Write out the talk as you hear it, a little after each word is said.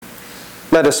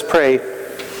Let us pray.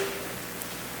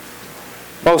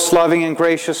 Most loving and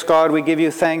gracious God, we give you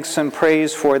thanks and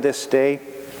praise for this day.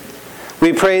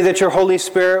 We pray that your Holy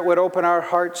Spirit would open our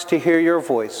hearts to hear your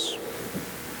voice.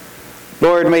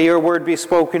 Lord, may your word be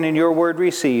spoken and your word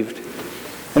received.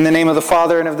 In the name of the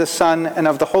Father, and of the Son, and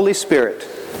of the Holy Spirit.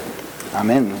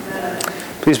 Amen.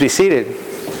 Please be seated.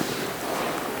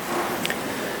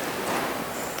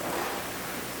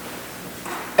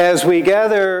 As we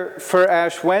gather for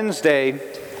Ash Wednesday,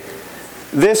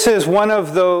 this is one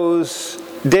of those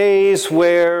days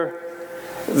where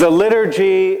the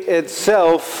liturgy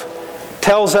itself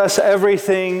tells us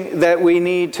everything that we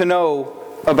need to know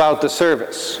about the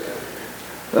service.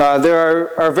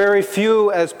 There are very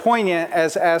few as poignant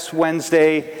as Ash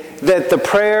Wednesday that the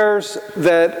prayers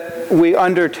that we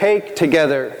undertake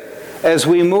together as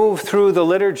we move through the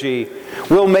liturgy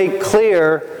will make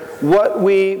clear what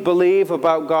we believe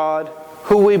about God,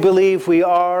 who we believe we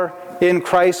are in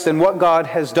Christ, and what God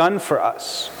has done for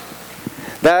us.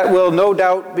 That will no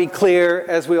doubt be clear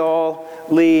as we all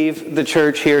leave the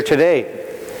church here today.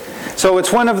 So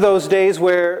it's one of those days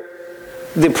where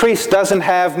the priest doesn't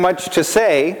have much to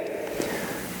say,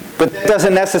 but that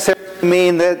doesn't necessarily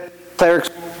mean that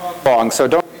clerics won't talk long, so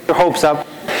don't get your hopes up.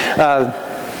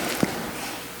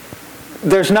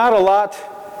 There's not a lot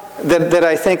that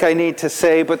I think I need to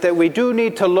say, but that we do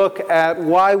need to look at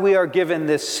why we are given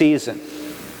this season.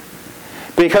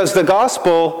 Because the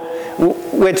gospel,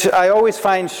 which I always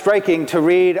find striking to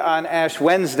read on Ash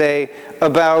Wednesday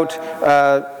about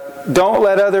don't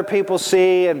let other people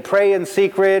see and pray in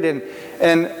secret,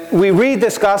 and we read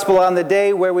this gospel on the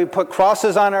day where we put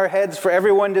crosses on our heads for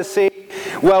everyone to see.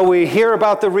 Well, we hear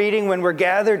about the reading when we're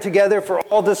gathered together for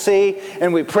all to see,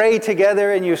 and we pray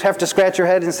together, and you have to scratch your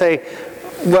head and say,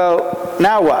 well,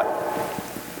 now what?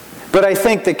 But I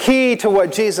think the key to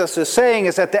what Jesus is saying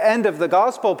is at the end of the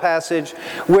gospel passage,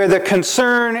 where the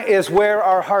concern is where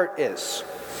our heart is.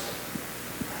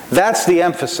 That's the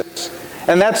emphasis.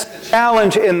 And that's the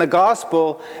challenge in the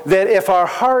gospel, that if our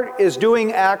heart is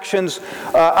doing actions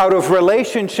out of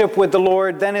relationship with the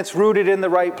Lord, then it's rooted in the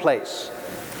right place.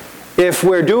 If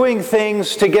we're doing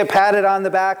things to get patted on the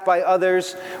back by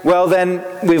others, well, then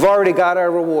we've already got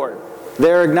our reward.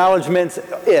 Their acknowledgment's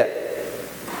it.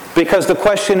 Because the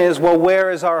question is, well, where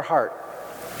is our heart?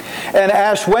 And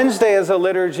Ash Wednesday is a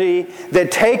liturgy that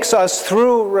takes us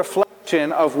through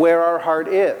reflection of where our heart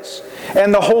is.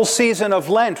 And the whole season of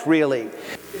Lent, really,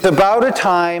 is about a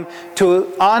time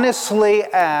to honestly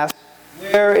ask,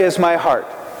 where is my heart?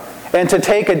 And to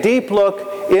take a deep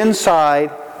look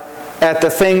inside at the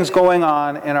things going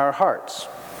on in our hearts.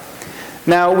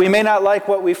 Now, we may not like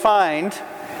what we find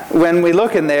when we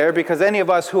look in there, because any of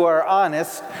us who are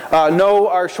honest know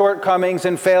our shortcomings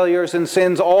and failures and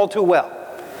sins all too well.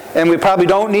 And we probably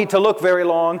don't need to look very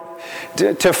long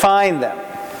to find them.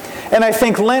 And I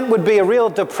think Lent would be a real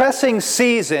depressing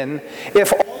season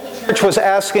if all the church was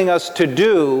asking us to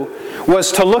do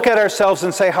was to look at ourselves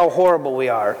and say how horrible we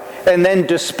are, and then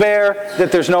despair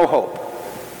that there's no hope.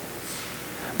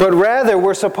 But rather,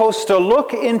 we're supposed to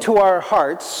look into our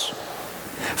hearts,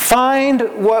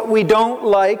 find what we don't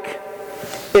like,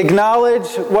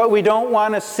 acknowledge what we don't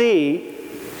want to see,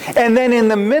 and then in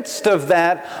the midst of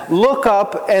that, look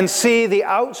up and see the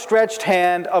outstretched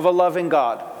hand of a loving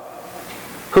God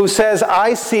who says,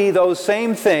 I see those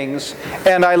same things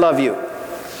and I love you.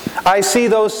 I see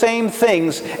those same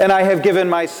things and I have given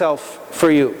myself for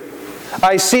you.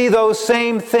 I see those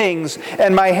same things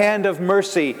and my hand of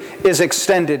mercy is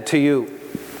extended to you.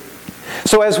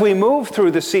 So as we move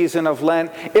through the season of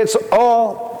Lent, it's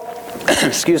all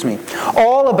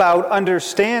about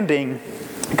understanding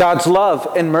God's love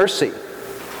and mercy.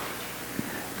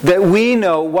 That we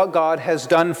know what God has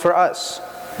done for us.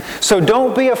 So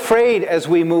don't be afraid as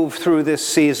we move through this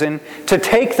season to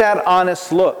take that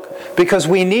honest look, because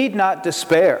we need not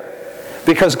despair,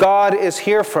 because God is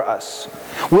here for us.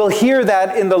 We'll hear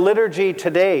that in the liturgy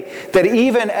today, that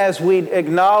even as we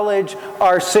acknowledge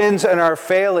our sins and our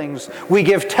failings, we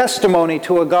give testimony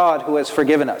to a God who has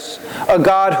forgiven us, a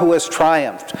God who has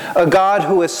triumphed, a God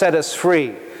who has set us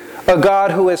free, a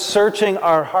God who is searching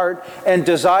our heart and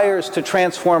desires to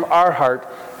transform our heart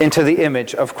into the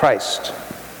image of Christ.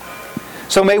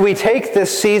 So may we take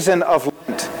this season of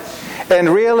Lent and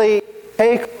really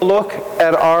take a look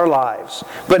at our lives,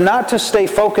 but not to stay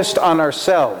focused on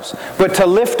ourselves, but to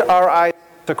lift our eyes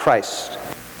to Christ,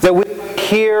 that we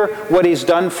hear what He's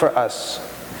done for us,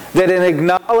 that in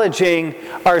acknowledging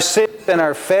our sins and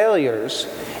our failures,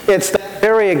 it's that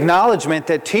very acknowledgement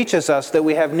that teaches us that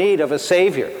we have need of a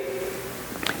Savior,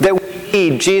 that we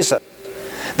need Jesus,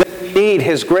 that we need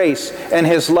His grace and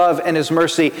His love and His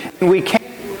mercy, and we can't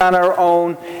do on our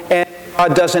own, and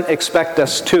God doesn't expect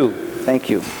us to. Thank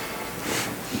you.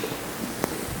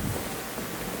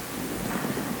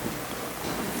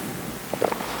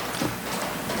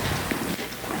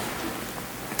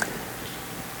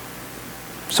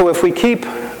 So if we keep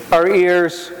our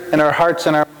ears and our hearts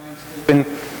and our minds open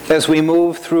as we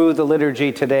move through the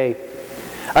liturgy today,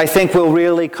 I think we'll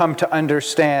really come to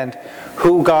understand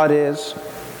who God is,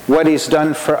 what He's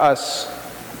done for us,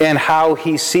 and how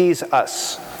He sees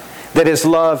us, that His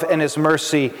love and His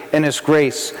mercy and His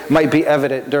grace might be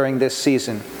evident during this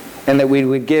season, and that we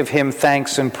would give Him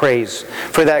thanks and praise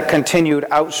for that continued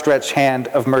outstretched hand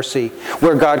of mercy,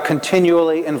 where God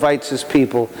continually invites His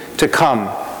people to come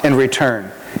and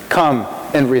return, come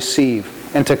and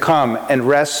receive, and to come and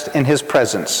rest in His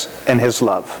presence and His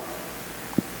love.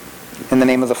 In the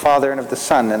name of the Father, and of the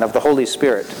Son, and of the Holy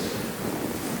Spirit.